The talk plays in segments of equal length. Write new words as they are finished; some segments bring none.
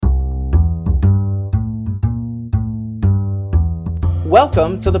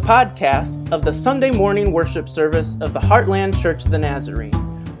Welcome to the podcast of the Sunday morning worship service of the Heartland Church of the Nazarene.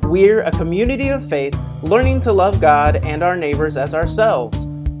 We're a community of faith learning to love God and our neighbors as ourselves.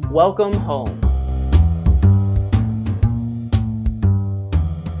 Welcome home.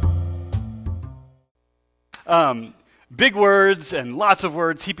 Big words and lots of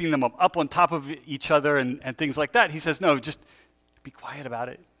words, heaping them up on top of each other and things like that. He says, no, just be quiet about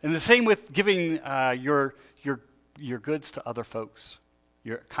it. And the same with giving your goods to other folks,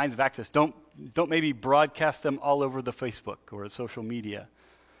 your kinds of access. Don't maybe broadcast them all over the Facebook or social media.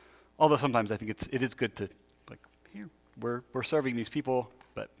 Although sometimes I think it is good to, like, here, we're serving these people.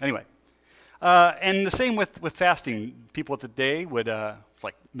 But anyway. And the same with fasting. People at the day would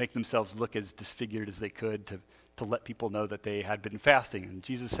make themselves look as disfigured as they could to let people know that they had been fasting. And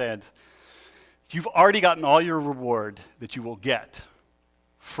Jesus said, you've already gotten all your reward that you will get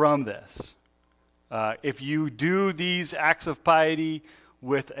from this. If you do these acts of piety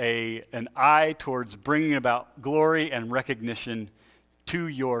with an eye towards bringing about glory and recognition to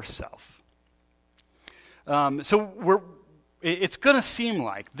yourself. It's going to seem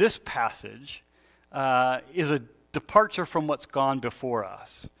like this passage is a departure from what's gone before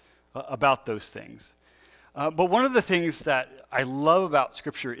us about those things. But one of the things that I love about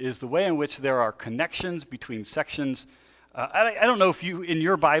Scripture is the way in which there are connections between sections. I don't know if you, in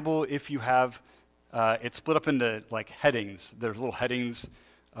your Bible, if you have, it's split up into like headings. There's little headings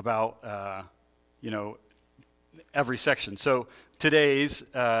about, every section. So today's,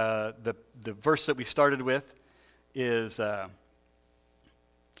 the verse that we started with is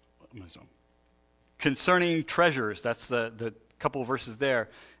concerning treasures. That's the couple of verses there.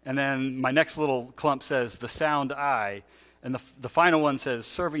 And then my next little clump says the sound eye, and the final one says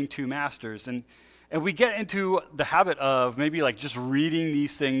serving two masters. And we get into the habit of maybe like just reading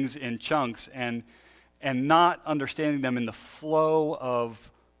these things in chunks and not understanding them in the flow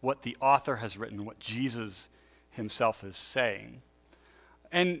of what the author has written, what Jesus himself is saying.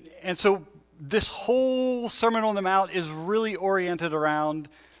 And so this whole Sermon on the Mount is really oriented around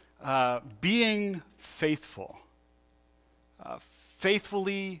being faithful.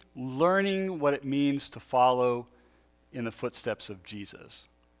 Faithfully learning what it means to follow in the footsteps of Jesus.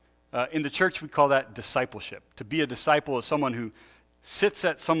 In the church, we call that discipleship. To be a disciple is someone who sits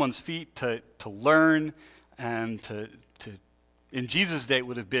at someone's feet to learn and to in Jesus' day, it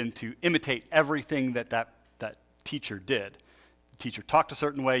would have been to imitate everything that teacher did. The teacher talked a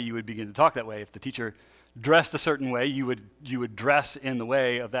certain way, you would begin to talk that way. If the teacher dressed a certain way, you would dress in the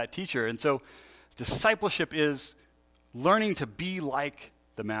way of that teacher. And so discipleship is learning to be like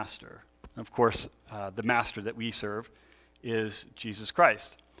the master. And of course, the master that we serve is Jesus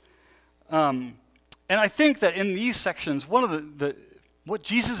Christ. And I think that in these sections, one of what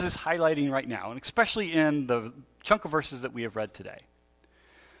Jesus is highlighting right now, and especially in the chunk of verses that we have read today,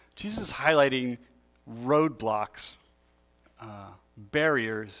 Jesus is highlighting roadblocks,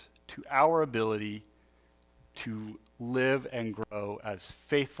 barriers to our ability to live and grow as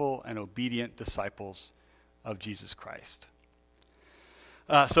faithful and obedient disciples of Jesus Christ.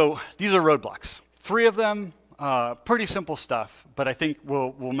 So these are roadblocks. 3 of them, pretty simple stuff, but I think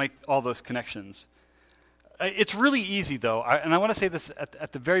we'll make all those connections. It's really easy, though, and I want to say this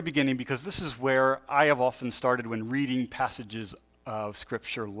at the very beginning because this is where I have often started when reading passages of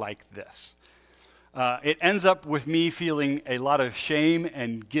Scripture like this. It ends up with me feeling a lot of shame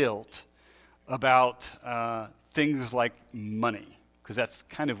and guilt about things like money, because that's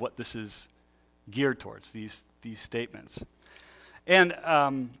kind of what this is geared towards, these statements. And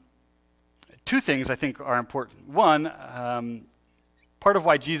 2 things I think are important. One, part of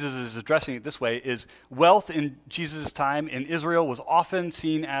why Jesus is addressing it this way is wealth in Jesus' time in Israel was often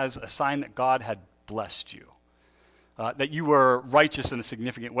seen as a sign that God had blessed you, that you were righteous in a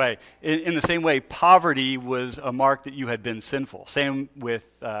significant way. In the same way, poverty was a mark that you had been sinful. Same with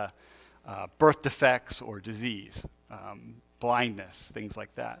birth defects or disease, blindness, things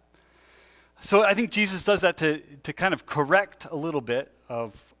like that. So I think Jesus does that to kind of correct a little bit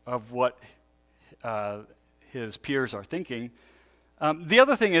of what his peers are thinking. The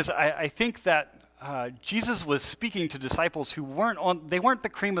other thing is I think that Jesus was speaking to disciples who weren't the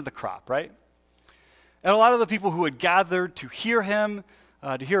cream of the crop, right? And a lot of the people who had gathered to hear him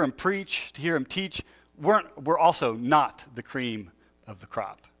preach, to hear him teach, were also not the cream of the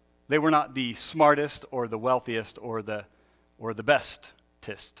crop. They were not the smartest or the wealthiest or the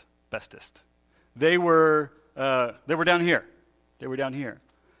bestest. They were down here. They were down here.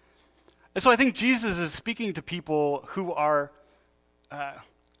 And so I think Jesus is speaking to people who are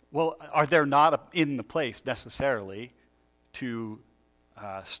they're not in the place necessarily to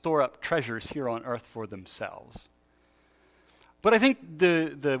store up treasures here on earth for themselves. But I think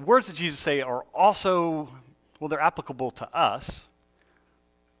the words that Jesus say are also, well, they're applicable to us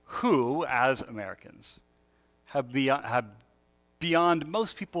who, as Americans, have beyond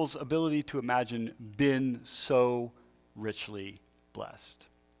most people's ability to imagine, been so richly blessed.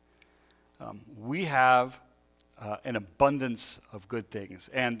 We have an abundance of good things,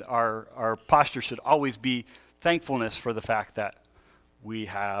 and our posture should always be thankfulness for the fact that we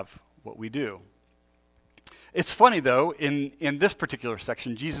have what we do. It's funny, though, in this particular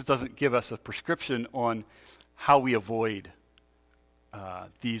section, Jesus doesn't give us a prescription on how we avoid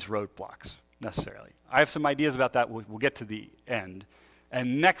these roadblocks necessarily. I have some ideas about that. We'll get to the end.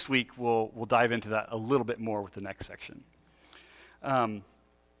 And next week, we'll dive into that a little bit more with the next section.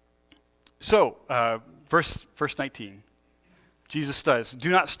 Verse 19, Jesus says, "Do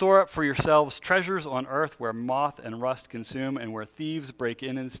not store up for yourselves treasures on earth where moth and rust consume and where thieves break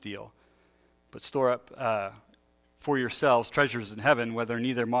in and steal. But store up for yourselves treasures in heaven, whether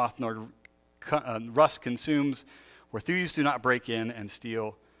neither moth nor rust consumes, where thieves do not break in and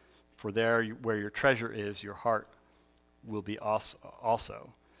steal. For there where your treasure is, your heart will be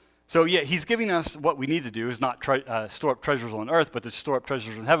also." So yeah, he's giving us what we need to do is not store up treasures on earth, but to store up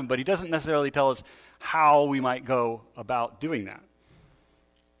treasures in heaven. But he doesn't necessarily tell us how we might go about doing that.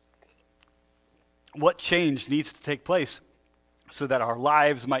 What change needs to take place so that our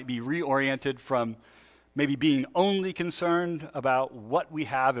lives might be reoriented from maybe being only concerned about what we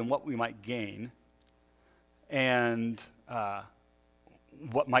have and what we might gain, and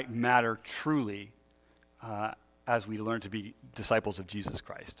what might matter truly as we learn to be disciples of Jesus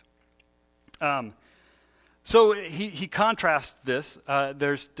Christ. So he contrasts this.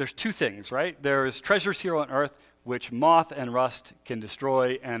 There's two things, right? There's treasures here on earth which moth and rust can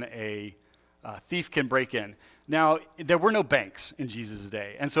destroy and a thief can break in. Now, there were no banks in Jesus'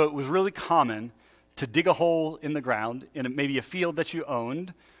 day, and so it was really common to dig a hole in the ground in maybe a field that you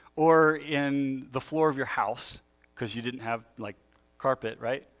owned or in the floor of your house because you didn't have like carpet,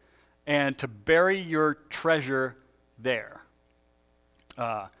 right? And to bury your treasure there.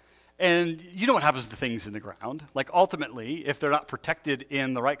 And you know what happens to things in the ground. Like ultimately, if they're not protected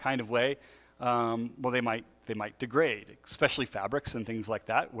in the right kind of way, well, they might degrade, especially fabrics and things like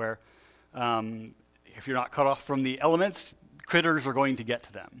that, where if you're not cut off from the elements, critters are going to get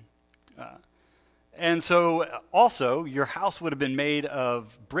to them. And so also, your house would have been made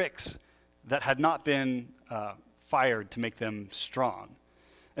of bricks that had not been fired to make them strong.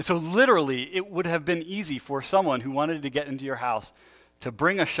 And so literally, it would have been easy for someone who wanted to get into your house to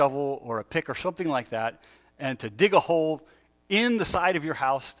bring a shovel or a pick or something like that and to dig a hole in the side of your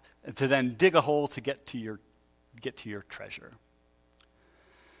house and to then dig a hole to get to your treasure.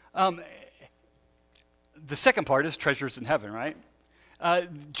 The second part is treasures in heaven, right?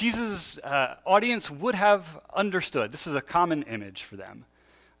 Jesus' audience would have understood, this is a common image for them,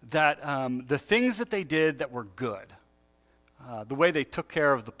 that the things that they did that were good, the way they took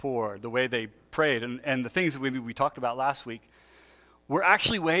care of the poor, the way they prayed, and the things that we talked about last week, were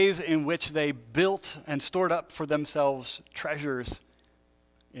actually ways in which they built and stored up for themselves treasures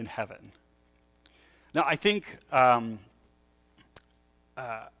in heaven. Now, I think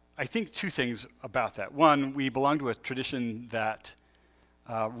two things about that. One, we belong to a tradition that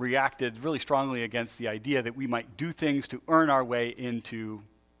reacted really strongly against the idea that we might do things to earn our way into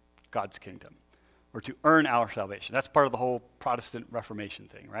God's kingdom or to earn our salvation. That's part of the whole Protestant Reformation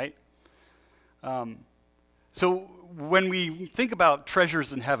thing, right? So when we think about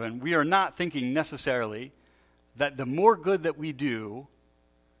treasures in heaven, we are not thinking necessarily that the more good that we do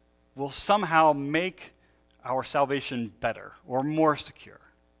will somehow make our salvation better or more secure.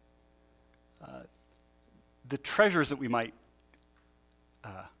 The treasures that we might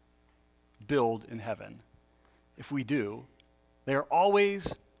build in heaven, if we do, they are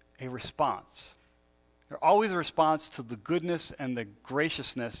always a response. They're always a response to the goodness and the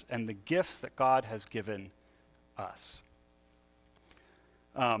graciousness and the gifts that God has given us.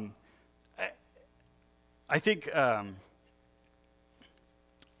 I think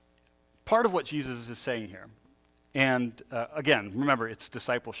part of what Jesus is saying here, and again, remember, it's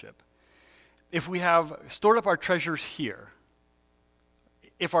discipleship. If we have stored up our treasures here,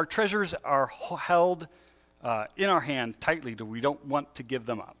 if our treasures are held in our hand tightly, we don't want to give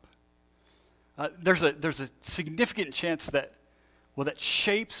them up, there's a significant chance that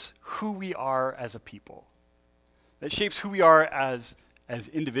shapes who we are as a people. That shapes who we are as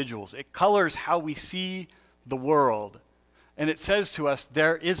individuals. It colors how we see the world. And it says to us,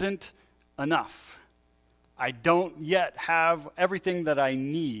 there isn't enough. I don't yet have everything that I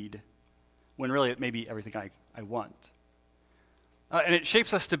need, when really it may be everything I want. And it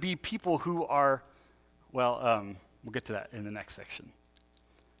shapes us to be people who are, We'll get to that in the next section.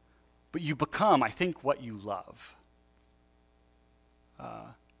 But you become, I think, what you love.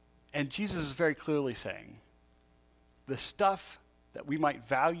 And Jesus is very clearly saying, the stuff that we might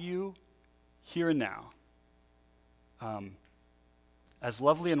value here and now, as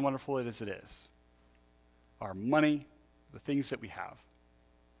lovely and wonderful as it is, our money, the things that we have,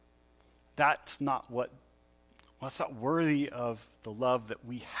 that's not worthy of the love that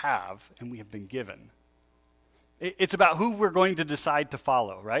we have and we have been given. It's about who we're going to decide to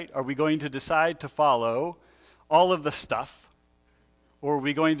follow, right? Are we going to decide to follow all of the stuff, or are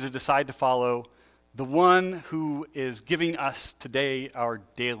we going to decide to follow the one who is giving us today our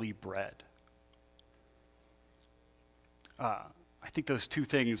daily bread? I think those two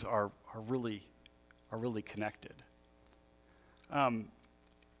things are really connected. And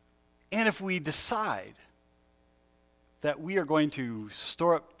if we decide that we are going to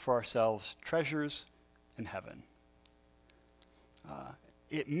store up for ourselves treasures in heaven,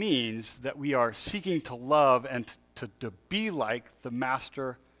 it means that we are seeking to love and to be like the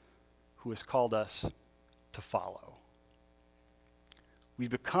master who has called us to follow. We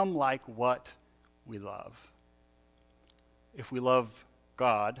become like what we love. If we love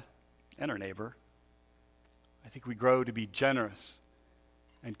God and our neighbor, I think we grow to be generous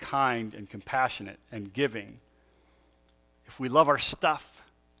and kind and compassionate and giving. If we love our stuff,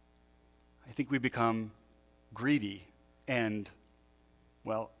 I think we become greedy and,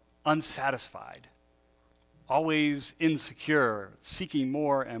 unsatisfied, always insecure, seeking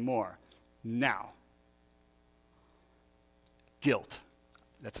more and more. Now, guilt.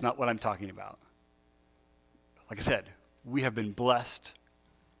 That's not what I'm talking about. Like I said, we have been blessed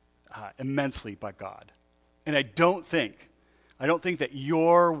immensely by God. And I don't think that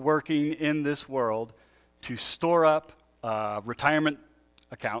you're working in this world to store up a retirement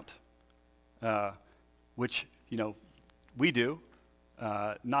account, which, we do.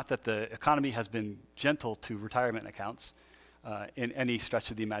 Not that the economy has been gentle to retirement accounts in any stretch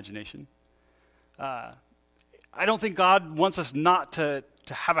of the imagination. I don't think God wants us not to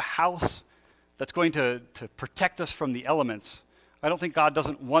have a house that's going to protect us from the elements. I don't think God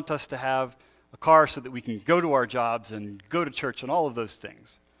doesn't want us to have a car so that we can go to our jobs and go to church and all of those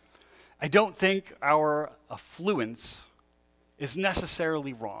things. I don't think our affluence is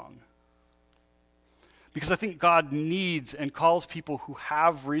necessarily wrong, because I think God needs and calls people who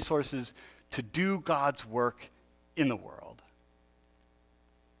have resources to do God's work in the world.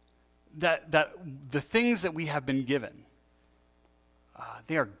 That the things that we have been given,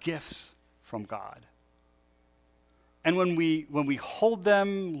 they are gifts from God. And when we hold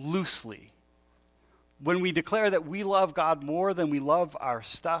them loosely, when we declare that we love God more than we love our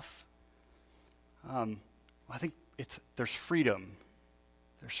stuff, I think there's freedom.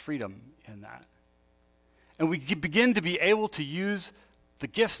 There's freedom in that. And we begin to be able to use the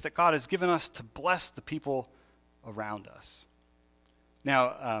gifts that God has given us to bless the people around us.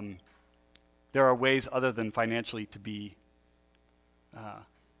 Now, there are ways other than financially to be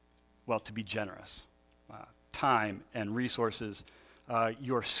generous. Time and resources,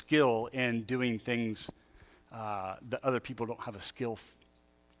 your skill in doing things that other people don't have a skill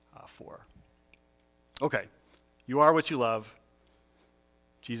for. Okay, you are what you love.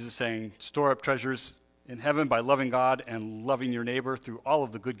 Jesus is saying, store up treasures in heaven by loving God and loving your neighbor through all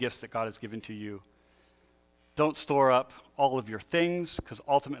of the good gifts that God has given to you. Don't store up all of your things, because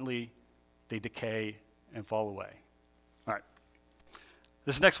ultimately they decay and fall away. All right.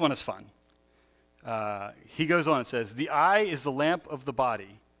 This next one is fun. He goes on and says, the eye is the lamp of the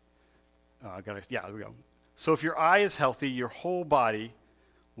body. There we go. So if your eye is healthy, your whole body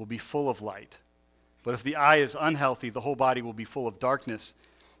will be full of light. But if the eye is unhealthy, the whole body will be full of darkness.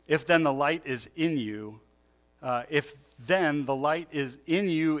 If then the light is in you, is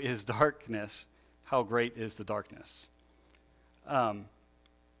darkness, how great is the darkness? I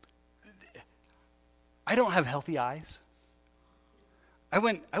don't have healthy eyes. I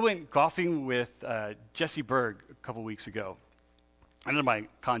went golfing with Jesse Berg a couple weeks ago. I had my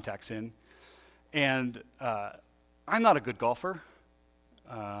contacts in, and I'm not a good golfer.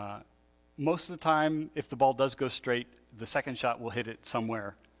 Most of the time, if the ball does go straight, the second shot will hit it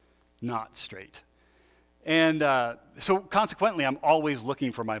somewhere not straight. And so consequently, I'm always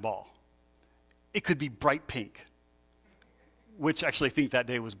looking for my ball. It could be bright pink, which actually I think that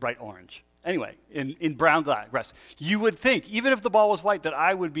day was bright orange. Anyway, in brown grass. You would think, even if the ball was white, that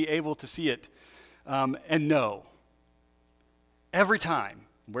I would be able to see it. And no. Every time,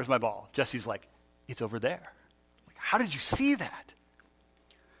 where's my ball? Jesse's like, it's over there. Like, how did you see that?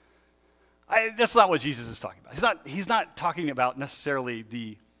 That's not what Jesus is talking about. He's not talking about necessarily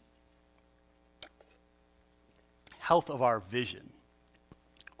the health of our vision.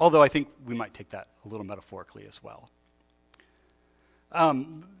 Although I think we might take that a little metaphorically as well.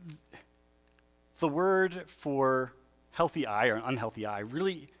 The word for healthy eye or an unhealthy eye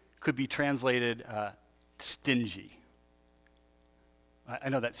really could be translated stingy. I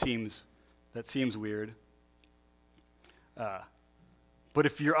know that seems weird. But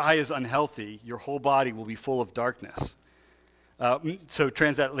if your eye is unhealthy, your whole body will be full of darkness. So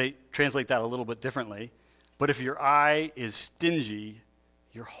translate that a little bit differently. But if your eye is stingy,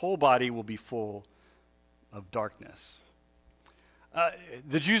 your whole body will be full of darkness.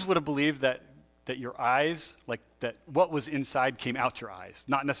 The Jews would have believed that your eyes, like that what was inside came out your eyes,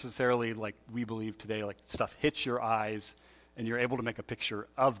 not necessarily like we believe today, like stuff hits your eyes and you're able to make a picture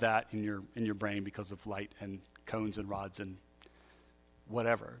of that in your brain because of light and cones and rods and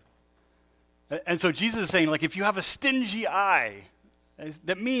whatever. And so Jesus is saying, like, if you have a stingy eye,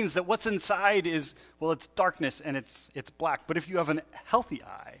 that means that what's inside is, well, it's darkness and it's black. But if you have a healthy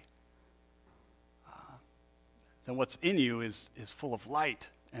eye, then what's in you is full of light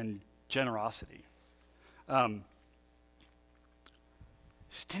and generosity.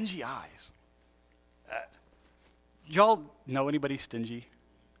 Stingy eyes. Y'all know anybody stingy?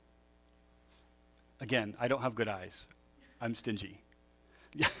 Again, I don't have good eyes. I'm stingy.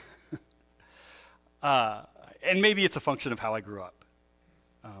 And maybe it's a function of how I grew up.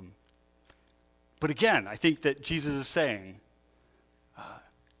 But again, I think that Jesus is saying,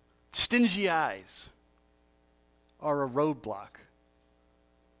 stingy eyes are a roadblock.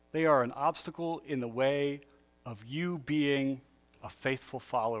 They are an obstacle in the way of you being a faithful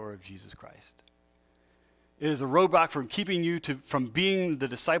follower of Jesus Christ. It is a roadblock from keeping you from being the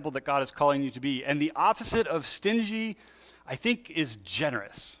disciple that God is calling you to be. And the opposite of stingy, I think, is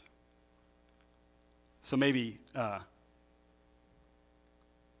generous. So maybe the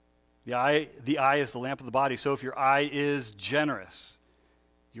eye is the lamp of the body. So if your eye is generous,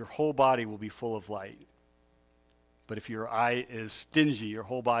 your whole body will be full of light. But if your eye is stingy, your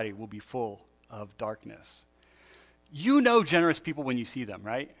whole body will be full of darkness. You know generous people when you see them,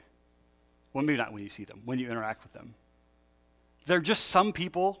 right? Well, maybe not when you see them, when you interact with them. They're just some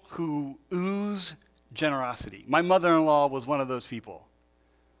people who ooze generosity. My mother-in-law was one of those people.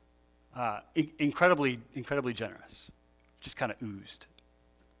 Incredibly generous. Just kind of oozed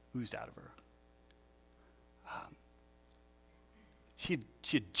out of her. She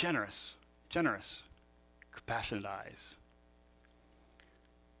had generous, compassionate eyes.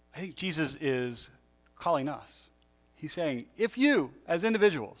 I think Jesus is calling us. He's saying, if you, as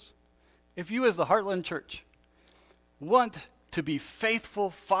individuals, if you as the Heartland Church want to be faithful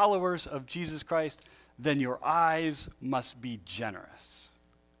followers of Jesus Christ, then your eyes must be generous.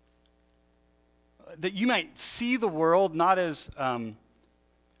 That you might see the world not as, not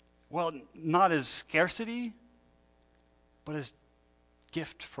as scarcity, but as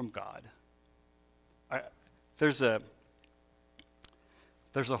gift from God. There's a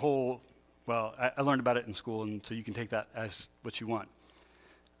whole, I learned about it in school, and so you can take that as what you want.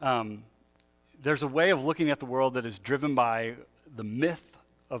 There's a way of looking at the world that is driven by the myth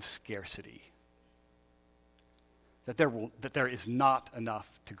of scarcity. That there is not enough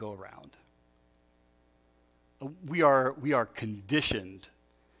to go around. We are conditioned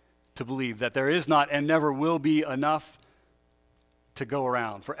to believe that there is not and never will be enough to go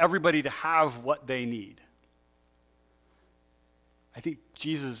around for everybody to have what they need. I think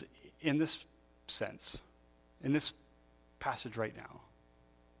Jesus, in this sense, in this passage right now,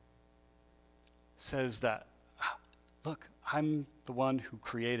 says that, look, I'm the one who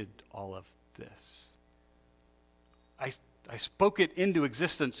created all of this. I spoke it into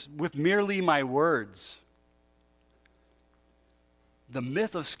existence with merely my words. The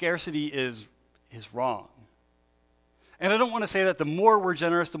myth of scarcity is wrong. And I don't want to say that the more we're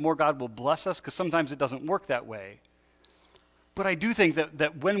generous, the more God will bless us, because sometimes it doesn't work that way. But I do think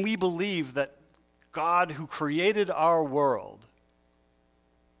that when we believe that God, who created our world,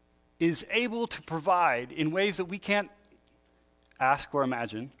 is able to provide in ways that we can't ask or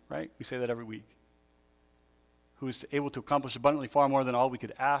imagine, right? We say that every week. Who is able to accomplish abundantly far more than all we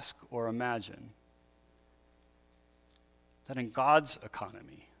could ask or imagine. That in God's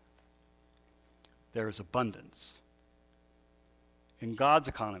economy, there is abundance. In God's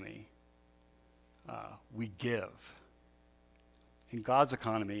economy, we give. In God's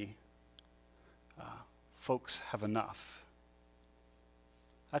economy, folks have enough.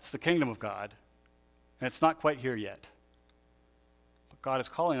 That's the kingdom of God, and it's not quite here yet. But God is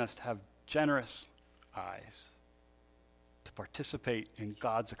calling us to have generous eyes, to participate in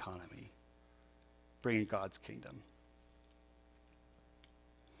God's economy, bringing God's kingdom.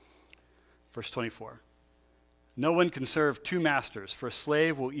 Verse 24. No one can serve two masters, for a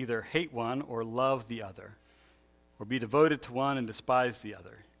slave will either hate one or love the other, or be devoted to one and despise the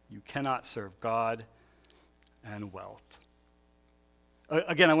other. You cannot serve God and wealth.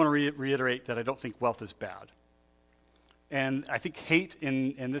 Again, I want to reiterate that I don't think wealth is bad. And I think hate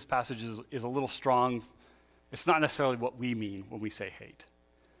in this passage is a little strong. It's not necessarily what we mean when we say hate.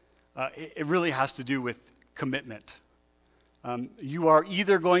 It really has to do with commitment. You are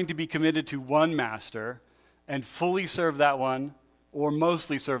either going to be committed to one master and fully serve that one, or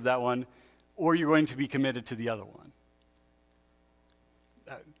mostly serve that one, or you're going to be committed to the other one.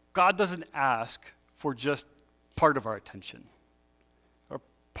 God doesn't ask for just part of our attention or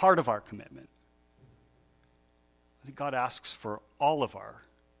part of our commitment. I think God asks for all of our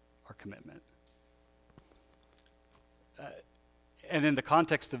commitment. And in the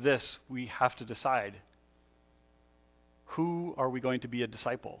context of this, we have to decide, who are we going to be a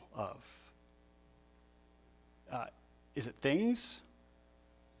disciple of? Is it things?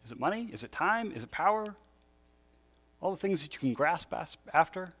 Is it money? Is it time? Is it power? All the things that you can grasp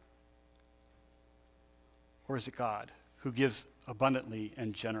after? Or is it God who gives abundantly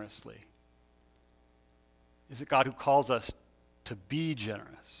and generously? Is it God who calls us to be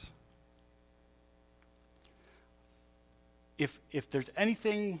generous? If there's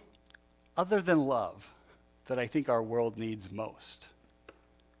anything other than love that I think our world needs most,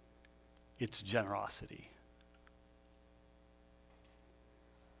 it's generosity.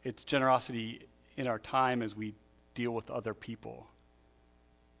 It's generosity in our time as we deal with other people.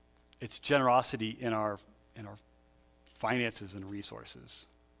 It's generosity in our finances and resources.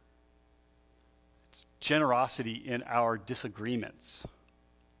 It's generosity in our disagreements,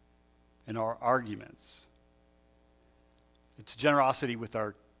 in our arguments. It's generosity with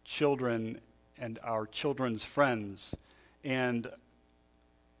our children and our children's friends and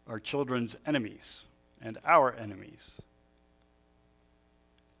our children's enemies and our enemies.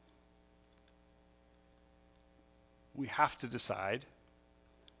 We have to decide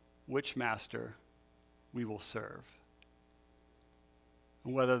which master we will serve.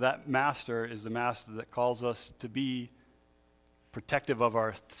 And whether that master is the master that calls us to be protective of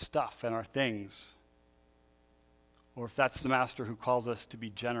our stuff and our things, or if that's the master who calls us to be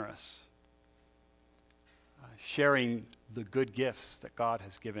generous, sharing the good gifts that God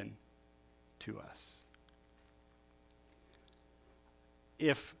has given to us.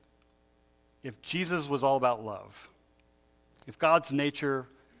 If Jesus was all about love, if God's nature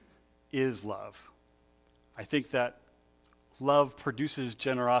is love, I think that love produces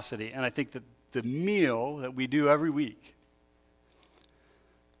generosity, and I think that the meal that we do every week,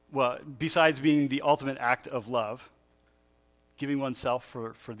 well, besides being the ultimate act of love, giving oneself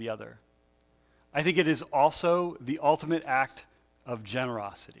for the other, I think it is also the ultimate act of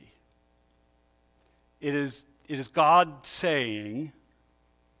generosity. It is God saying,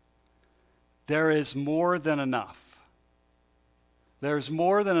 there is more than enough. There's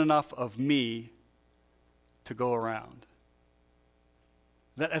more than enough of me to go around.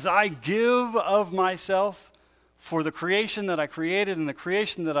 That as I give of myself for the creation that I created and the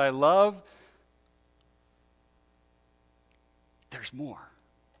creation that I love, there's more.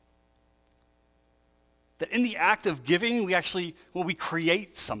 That in the act of giving, we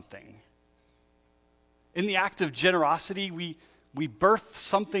create something. In the act of generosity, we birth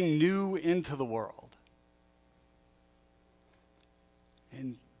something new into the world.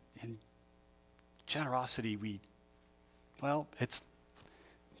 In generosity,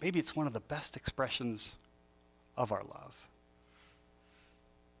 it's one of the best expressions of our love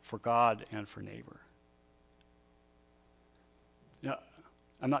for God and for neighbor. Now,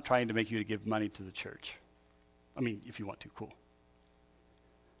 I'm not trying to make you to give money to the church. I mean, if you want to, cool.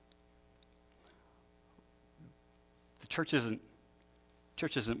 The church isn't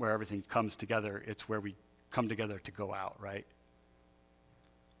where everything comes together. It's where we come together to go out, right?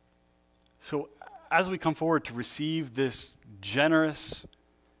 So as we come forward to receive this generous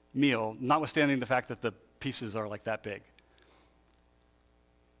meal, notwithstanding the fact that the pieces are like that big,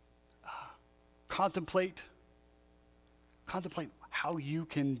 contemplate how you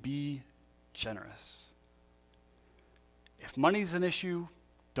can be generous. If money's an issue,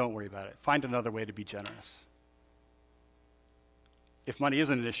 don't worry about it. Find another way to be generous. If money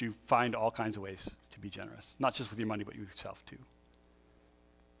isn't an issue, find all kinds of ways to be generous, not just with your money, but with yourself too.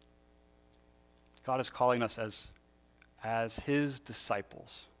 God is calling us as his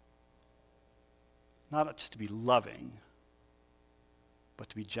disciples, not just to be loving, but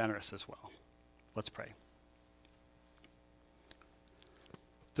to be generous as well. Let's pray.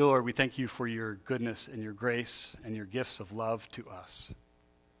 Dear Lord, we thank you for your goodness and your grace and your gifts of love to us.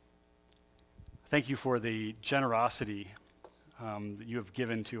 Thank you for the generosity that you have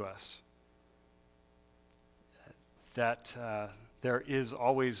given to us. That there is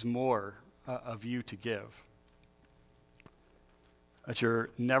always more of you to give. That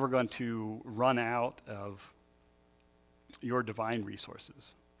you're never going to run out of your divine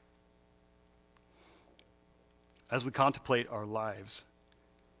resources. As we contemplate our lives,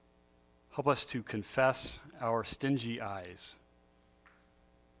 help us to confess our stingy eyes.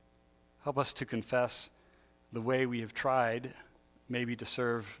 Help us to confess the way we have tried maybe to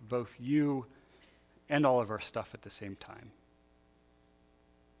serve both you and all of our stuff at the same time.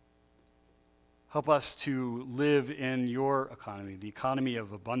 Help us to live in your economy, the economy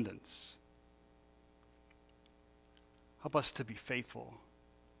of abundance. Help us to be faithful.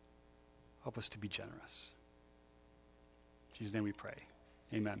 Help us to be generous. In Jesus' name we pray.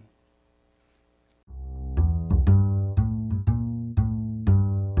 Amen.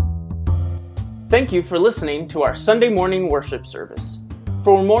 Thank you for listening to our Sunday morning worship service.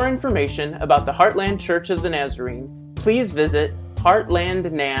 For more information about the Heartland Church of the Nazarene, please visit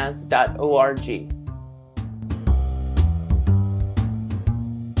heartlandnaz.org.